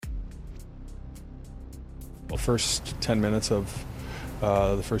First 10 minutes of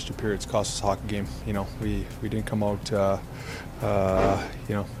the first two periods cost us a hockey game. We didn't come out,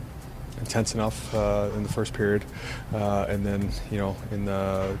 intense enough in the first period, and then in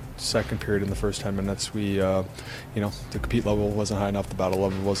the second period, in the first 10 minutes, we the compete level wasn't high enough, the battle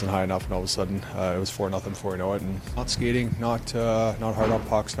level wasn't high enough, and all of a sudden it was 4-0 before we know it. And not skating, not hard on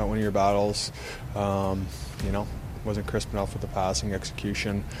pucks, not winning your battles. Wasn't crisp enough with the passing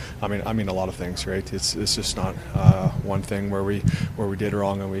execution. I mean a lot of things, right? It's just not one thing where we did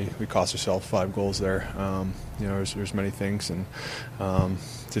wrong and we cost ourselves 5 goals there. There's many things, and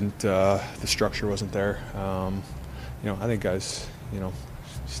the structure wasn't there. I think guys,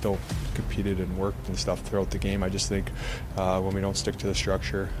 still competed and worked and stuff throughout the game. I just think when we don't stick to the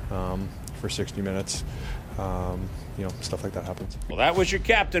structure for 60 minutes, stuff like that happens. Well, that was your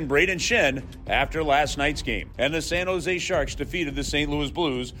captain, Braden Shen, after last night's game. And the San Jose Sharks defeated the St. Louis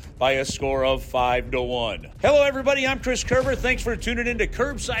Blues by a score of 5-1. Hello, everybody. I'm Chris Kerber. Thanks for tuning in to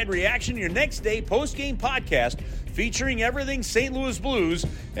Kerbside Reaction, your next day post-game podcast featuring everything St. Louis Blues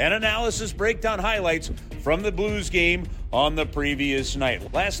and analysis, breakdown, highlights from the Blues game on the previous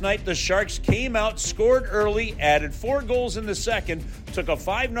night. Last night, the Sharks came out, scored early, added 4 goals in the second, took a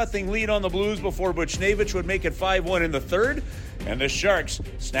 5-0 lead on the Blues before Buchnevich would make it 5-1 in the third, and the Sharks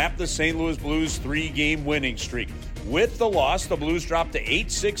snapped the St. Louis Blues 3-game winning streak. With the loss, the Blues dropped to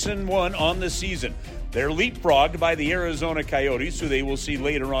 8-6-1 on the season. They're leapfrogged by the Arizona Coyotes, who they will see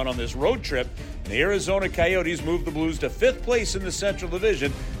later on this road trip. The Arizona Coyotes moved the Blues to 5th place in the Central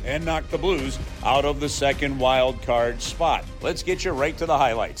Division and knocked the Blues out of the second wild card spot. Let's get you right to the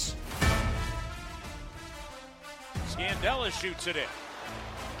highlights. Scandella shoots it in.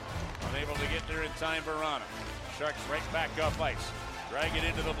 Unable to get there in time, Verona. Sharks right back up ice. Drag it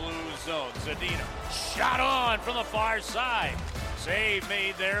into the Blues zone. Zadina shot on from the far side. Save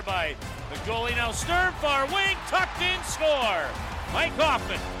made there by the goalie. Now Stern, far wing, tucked in, score. Mike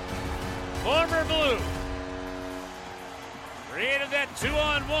Hoffman, former Blue, created that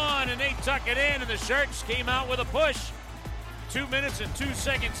 2-on-1, and they tuck it in, and the Sharks came out with a push. 2 minutes and 2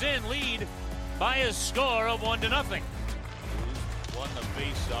 seconds in, lead by a score of 1-0. Blues won the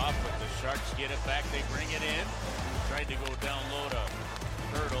face-off, but the Sharks get it back. They bring it in. Tried to go down low to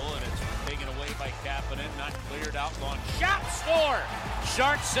Hurdle, and it's taken away by Kapanen. Not cleared out. Long shot, score!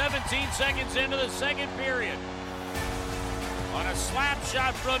 Sharks 17 seconds into the second period. On a slap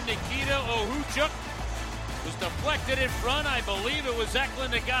shot from Nikita Ohuchuk. Was deflected in front. I believe it was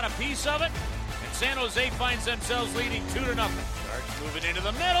Eklund that got a piece of it. And San Jose finds themselves leading 2-0. Sharks moving into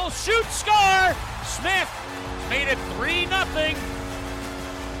the middle. Shoot, score! Smith made it 3-0.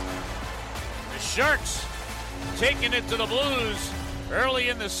 The Sharks taking it to the Blues early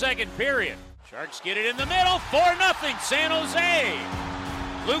in the second period. Sharks get it in the middle, 4-0 San Jose.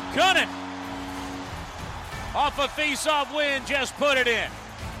 Luke Cunnin off a face-off win, just put it in.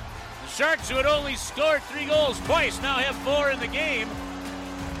 The Sharks, who had only scored 3 goals twice, now have 4 in the game.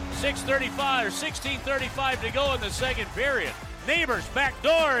 16:35 to go in the second period. Neighbors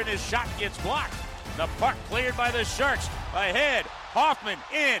backdoor, and his shot gets blocked. The puck cleared by the Sharks. Ahead, Hoffman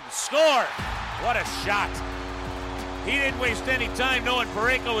in, score. What a shot. He didn't waste any time knowing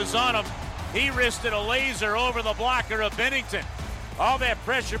Parayko was on him. He wristed a laser over the blocker of Bennington. All that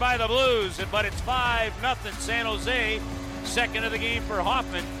pressure by the Blues, but it's 5-0 San Jose. Second of the game for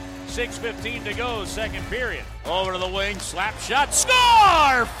Hoffman. 6:15 to go, second period. Over to the wing, slap shot,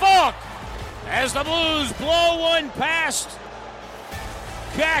 score! Falk! As the Blues blow one past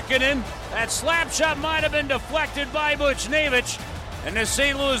Kakkonen. That slap shot might have been deflected by Buchnevich. And the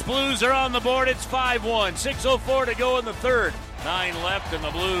St. Louis Blues are on the board. It's 5-1. 6:04 to go in the third. 9 left, and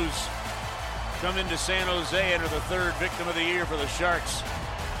the Blues come into San Jose, enter the third victim of the year for the Sharks.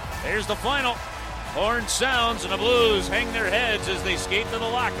 There's the final. Horn sounds, and the Blues hang their heads as they skate to the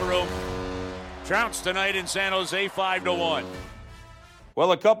locker room. Trounced tonight in San Jose, 5-1.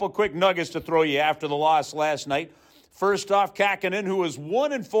 Well, a couple quick nuggets to throw you after the loss last night. First off, Kakkonen, who was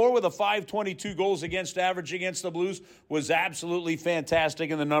 1-4 with a .522 goals against average against the Blues, was absolutely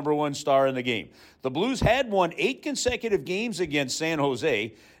fantastic and the number 1 star in the game. The Blues had won 8 consecutive games against San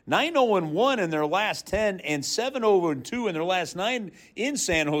Jose, 9-0-1 in their last 10, and 7-0-2 in their last 9 in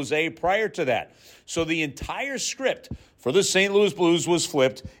San Jose prior to that. So the entire script for the St. Louis Blues was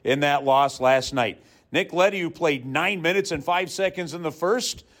flipped in that loss last night. Nick Leddy, who played 9 minutes and 5 seconds in the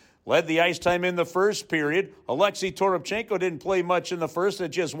first, led the ice time in the first period. Alexei Toropchenko didn't play much in the first at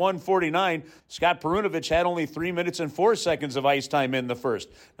just 1:49. Scott Perunovich had only 3 minutes and 4 seconds of ice time in the first.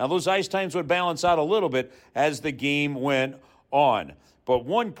 Now, those ice times would balance out a little bit as the game went on. But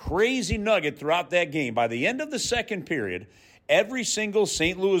one crazy nugget throughout that game, by the end of the second period, every single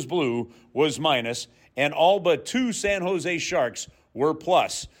St. Louis Blue was minus, and all but 2 San Jose Sharks were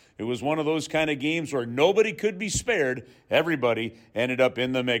plus. It was one of those kind of games where nobody could be spared. Everybody ended up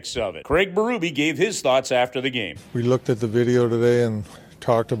in the mix of it. Craig Berube gave his thoughts after the game. We looked at the video today and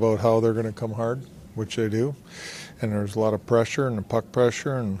talked about how they're going to come hard, which they do. And there's a lot of pressure and the puck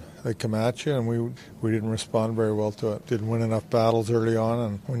pressure, and they come at you, and we didn't respond very well to it. Didn't win enough battles early on,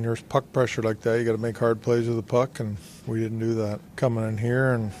 and when there's puck pressure like that, you got to make hard plays with the puck, and we didn't do that. Coming in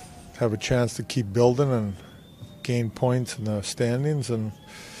here and have a chance to keep building and gain points in the standings, and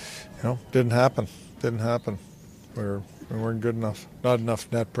didn't happen. We weren't good enough. Not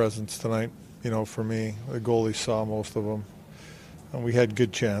enough net presence tonight. For me, the goalie saw most of them, and we had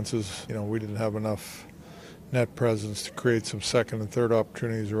good chances. We didn't have enough net presence to create some second and third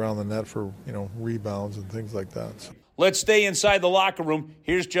opportunities around the net for, rebounds and things like that. So. Let's stay inside the locker room.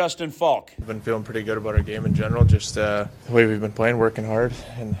 Here's Justin Falk. I've been feeling pretty good about our game in general, just the way we've been playing, working hard,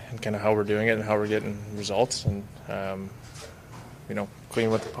 and kind of how we're doing it and how we're getting results, and, clean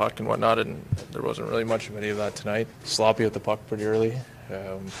with the puck and whatnot, and there wasn't really much of any of that tonight. Sloppy with the puck pretty early.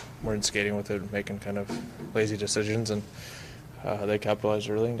 Weren't skating with it, making kind of lazy decisions, and they capitalized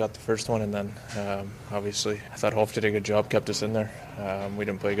early and got the first one, and then obviously I thought Hof did a good job, kept us in there. We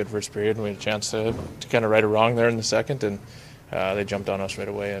didn't play a good first period, and we had a chance to kind of right a wrong there in the second, and they jumped on us right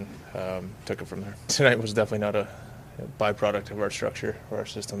away and took it from there. Tonight was definitely not a byproduct of our structure or our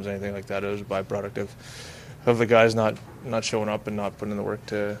systems, anything like that. It was a byproduct of the guys not showing up and not putting in the work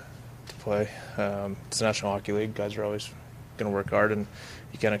to play. It's the National Hockey League. Guys are always going to work hard, and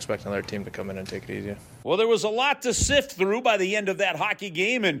you can't expect another team to come in and take it easy. Well, there was a lot to sift through by the end of that hockey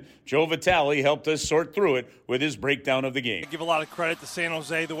game, and Joe Vitale helped us sort through it with his breakdown of the game. I give a lot of credit to San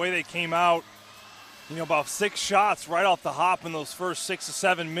Jose. The way they came out, about 6 shots right off the hop in those first 6 to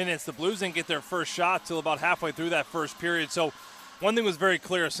 7 minutes. The Blues didn't get their first shot till about halfway through that first period. So one thing was very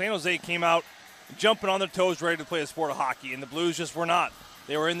clear. San Jose came out jumping on their toes, ready to play the sport of hockey, and the Blues just were not.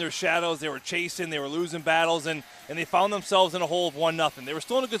 They were in their shadows. They were chasing. They were losing battles, and they found themselves in a hole of 1-0. They were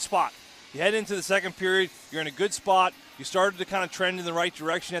still in a good spot. You head into the second period, you're in a good spot. You started to kind of trend in the right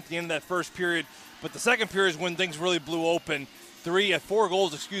direction at the end of that first period, but the second period is when things really blew open. 4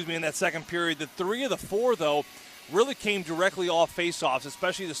 goals, in that second period. The 3 of the 4, though, really came directly off faceoffs,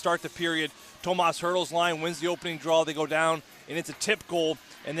 especially to start the period. Tomas Hertl's line wins the opening draw. They go down, and it's a tip goal,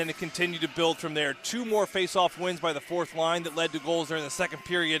 and then it continued to build from there. 2 more faceoff wins by the fourth line that led to goals there in the second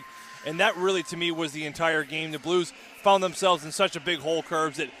period, and that really, to me, was the entire game. The Blues found themselves in such a big hole,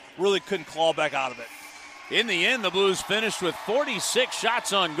 Kerbs, that really couldn't claw back out of it. In the end, the Blues finished with 46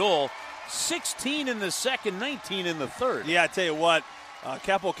 shots on goal, 16 in the second, 19 in the third. Yeah, I tell you what,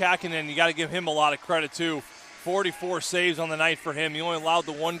 Kaapo Kähkönen, you got to give him a lot of credit, too. 44 saves on the night for him. He only allowed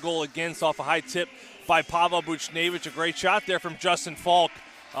the 1 goal against off a high tip by Pavel Buchnevich. A great shot there from Justin Falk.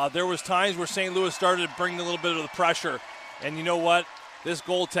 There was times where St. Louis started to bring a little bit of the pressure. And you know what? This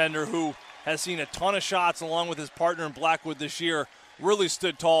goaltender, who has seen a ton of shots along with his partner in Blackwood this year, really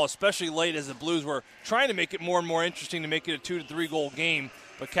stood tall, especially late as the Blues were trying to make it more and more interesting to make it a 2 to 3 goal game.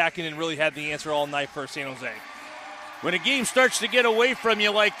 But Kähkönen really had the answer all night for San Jose. When a game starts to get away from you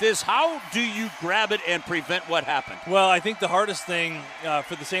like this, how do you grab it and prevent what happened? Well, I think the hardest thing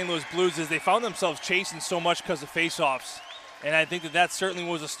for the St. Louis Blues is they found themselves chasing so much because of faceoffs. And I think that certainly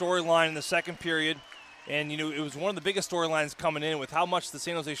was a storyline in the second period. And, it was one of the biggest storylines coming in with how much the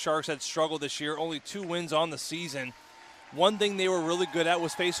San Jose Sharks had struggled this year. Only 2 wins on the season. One thing they were really good at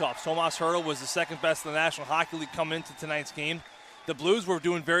was faceoffs. Tomas Hertl was the second best in the National Hockey League coming into tonight's game. The Blues were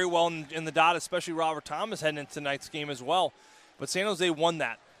doing very well in the dot, especially Robert Thomas heading into tonight's game as well. But San Jose won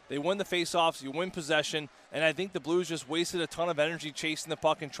that. They won the faceoffs, you win possession, and I think the Blues just wasted a ton of energy chasing the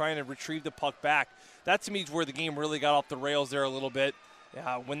puck and trying to retrieve the puck back. That, to me, is where the game really got off the rails there a little bit.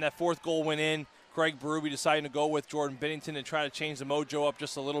 When that 4th goal went in, Craig Berube decided to go with Jordan Binnington and try to change the mojo up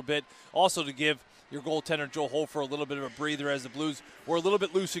just a little bit. Also to give your goaltender Joe Hofer a little bit of a breather, as the Blues were a little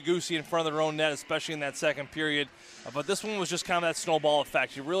bit loosey-goosey in front of their own net, especially in that second period. But this one was just kind of that snowball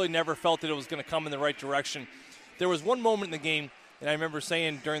effect. You really never felt that it was going to come in the right direction. There was one moment in the game, and I remember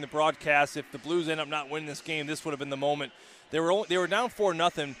saying during the broadcast, if the Blues end up not winning this game, this would have been the moment. They were down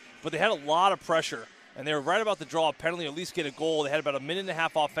 4-0, but they had a lot of pressure, and they were right about to draw a penalty, at least get a goal. They had about 1.5 minutes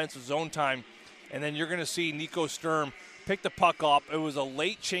offensive zone time, and then you're going to see Nico Sturm pick the puck up. It was a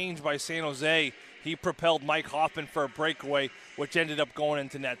late change by San Jose. He propelled Mike Hoffman for a breakaway, which ended up going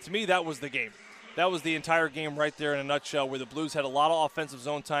into net. To me, that was the game. That was the entire game right there in a nutshell, where the Blues had a lot of offensive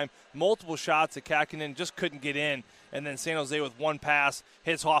zone time, multiple shots that Kähkönen just couldn't get in, and then San Jose with 1 pass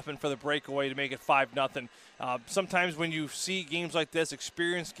hits Hoffman for the breakaway to make it 5-0. Sometimes when you see games like this,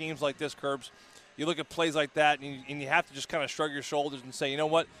 experience games like this, Kerbs, you look at plays like that, and you have to just kind of shrug your shoulders and say, you know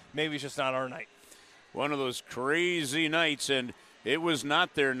what, maybe it's just not our night. one of those crazy nights, and it was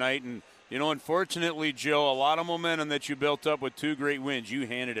not their night. And, unfortunately, Joe, a lot of momentum that you built up with 2 great wins, you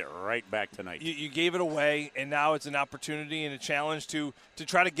handed it right back tonight. You gave it away, and now it's an opportunity and a challenge to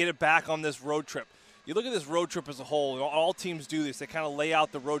try to get it back on this road trip. You look at this road trip as a whole. All teams do this. They kind of lay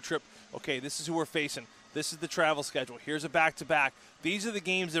out the road trip. Okay, this is who we're facing. This is the travel schedule. Here's a back-to-back. These are the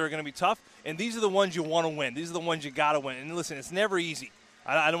games that are going to be tough, and these are the ones you want to win. These are the ones you got to win. And listen, it's never easy.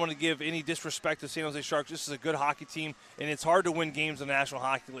 I don't want to give any disrespect to San Jose Sharks. This is a good hockey team, and it's hard to win games in the National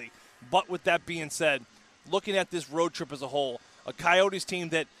Hockey League. But with that being said, looking at this road trip as a whole, a Coyotes team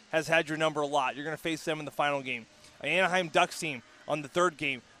that has had your number a lot. You're going to face them in the final game. An Anaheim Ducks team on the third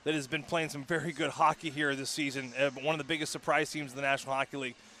game that has been playing some very good hockey here this season, one of the biggest surprise teams in the National Hockey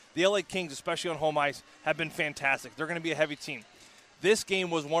League. The LA Kings, especially on home ice, have been fantastic. They're going to be a heavy team. This game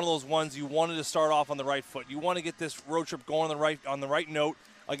was one of those ones you wanted to start off on the right foot. You want to get this road trip going on the right note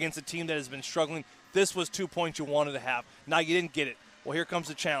against a team that has been struggling. This was 2 points you wanted to have. Now you didn't get it. Well, here comes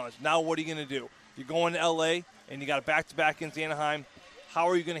the challenge. Now what are you going to do? You're going to L.A., and you got a back-to-back against Anaheim. How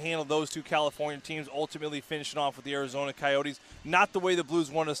are you going to handle those 2 California teams, ultimately finishing off with the Arizona Coyotes? Not the way the Blues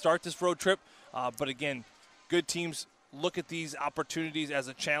wanted to start this road trip, but again, good teams look at these opportunities as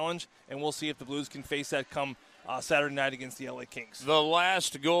a challenge, and we'll see if the Blues can face that come Saturday night against the LA Kings. The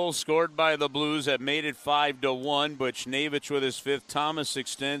last goal scored by the Blues that made it 5-1. Butch Navich with his 5th. Thomas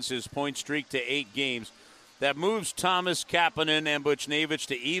extends his point streak to 8 games. That moves Thomas, Kapanen, and Butch Navich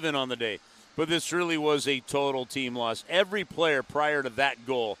to even on the day. But this really was a total team loss. Every player prior to that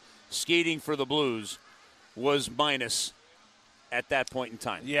goal skating for the Blues was minus at that point in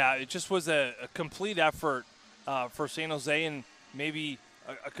time. Yeah, it just was a complete effort for San Jose, and maybe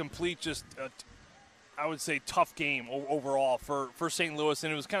a complete I would say tough game overall for St. Louis,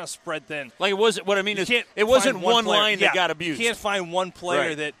 and it was kind of spread thin. Like it wasn't. What I mean is, it wasn't one line that got abused. You can't find one player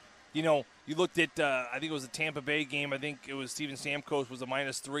right. that you looked at. I think it was the Tampa Bay game. I think it was Steven Stamkos was a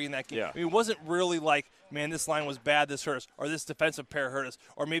 -3 in that game. Yeah. I mean, it wasn't really like, man, this line was bad, this hurt us, or this defensive pair hurt us,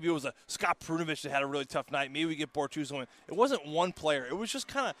 or maybe it was a Scott Perunovich that had a really tough night. Maybe we get Bortuzzo in. It wasn't one player. It was just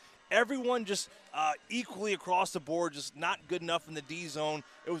kind of everyone just equally across the board, just not good enough in the D zone.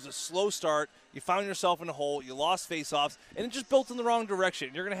 It was a slow start. You found yourself in a hole. You lost faceoffs, and it just built in the wrong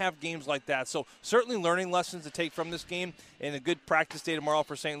direction. You're going to have games like that. So certainly learning lessons to take from this game, and a good practice day tomorrow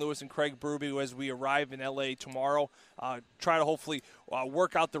for St. Louis and Craig Berube as we arrive in L.A. tomorrow. Try to hopefully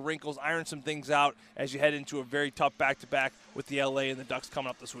work out the wrinkles, iron some things out as you head into a very tough back-to-back with the L.A. and the Ducks coming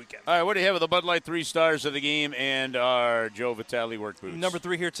up this weekend. All right, what do you have with the Bud Light 3 stars of the game and our Joe Vitale work boots? Number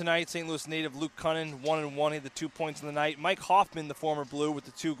 3 here tonight, St. Louis native Luke Cunnin, 1-1. He had the 2 points in the night. Mike Hoffman, the former Blue, with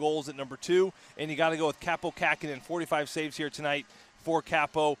the 2 goals at number 2. And you got to go with Capo Kakinen, 45 saves here tonight for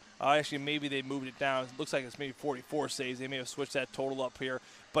Capo. Actually, maybe they moved it down. It looks like it's maybe 44 saves. They may have switched that total up here.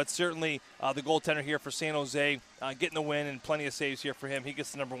 But certainly the goaltender here for San Jose getting the win and plenty of saves here for him. He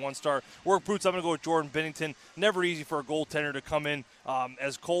gets the number 1 star. Work boots, I'm going to go with Jordan Binnington. Never easy for a goaltender to come in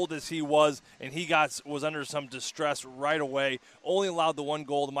as cold as he was, and he was under some distress right away. Only allowed the 1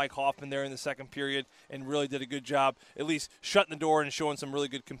 goal to Mike Hoffman there in the second period and really did a good job at least shutting the door and showing some really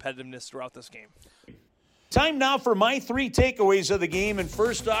good competitiveness throughout this game. Time now for my 3 takeaways of the game, and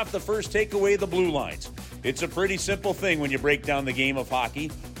first off, the first takeaway, the blue lines. It's a pretty simple thing when you break down the game of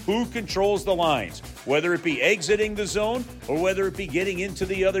hockey. Who controls the lines? Whether it be exiting the zone or whether it be getting into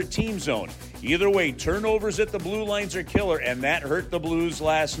the other team zone. Either way, turnovers at the blue lines are killer, and that hurt the Blues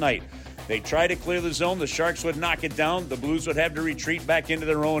last night. They tried to clear the zone. The Sharks would knock it down. The Blues would have to retreat back into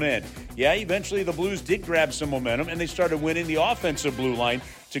their own end. Yeah, eventually the Blues did grab some momentum, and they started winning the offensive blue line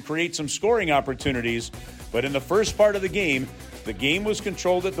to create some scoring opportunities. But in the first part of the game was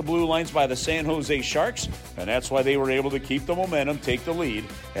controlled at the blue lines by the San Jose Sharks, and that's why they were able to keep the momentum, take the lead,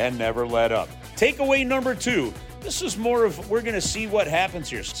 and never let up. Takeaway number 2. This is more of, we're going to see what happens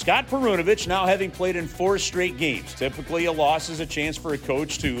here. Scott Perunovich now having played in 4 straight games. Typically a loss is a chance for a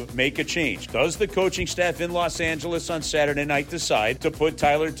coach to make a change. Does the coaching staff in Los Angeles on Saturday night decide to put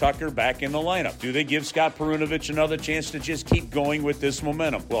Tyler Tucker back in the lineup? Do they give Scott Perunovich another chance to just keep going with this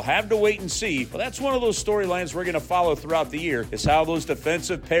momentum? We'll have to wait and see. But that's one of those storylines we're going to follow throughout the year, is how those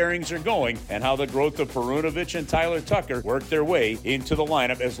defensive pairings are going and how the growth of Perunovich and Tyler Tucker work their way into the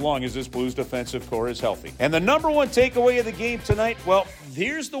lineup as long as this Blues defensive core is healthy. And the number 1 takeaway of the game tonight, well,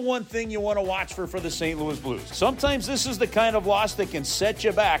 here's the one thing you want to watch for the St. Louis Blues. Sometimes this is the kind of loss that can set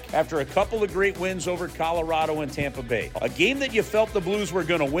you back after a couple of great wins over Colorado and Tampa Bay. A game that you felt the Blues were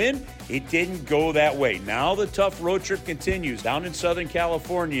going to win, it didn't go that way. Now the tough road trip continues down in Southern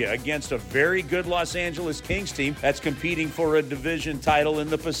California against a very good Los Angeles Kings team that's competing for a division title in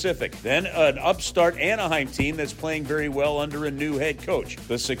the Pacific. Then an upstart Anaheim team that's playing very well under a new head coach.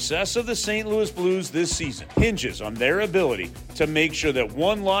 The success of the St. Louis Blues this season hinges on their ability to make sure that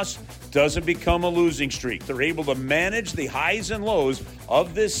one loss doesn't become a losing streak. They're able to manage the highs and lows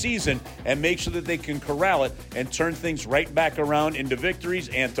of this season and make sure that they can corral it and turn things right back around into victories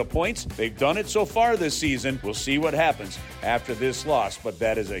and to points. They've done it so far this season. We'll see what happens after this loss, but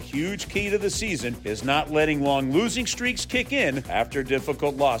that is a huge key to the season, is not letting long losing streaks kick in after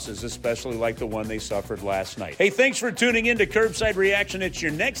difficult losses, especially like the one they suffered last night. Hey, thanks for tuning in to Curbside Reaction. It's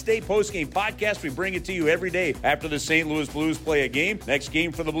your next day postgame podcast. We bring it to you every day after the St. Louis Blues play a game. Next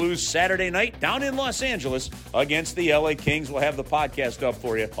game for the Blues Saturday night down in Los Angeles against the LA Kings. We'll have the podcast up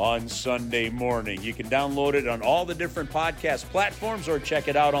for you on Sunday morning. You can download it on all the different podcast platforms or check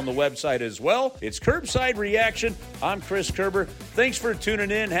it out on the website as well. It's Curbside Reaction. I'm Chris Kerber. Thanks for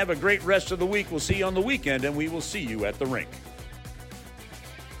tuning in. Have a great rest of the week. We'll see you on the weekend, and we will see you at the rink.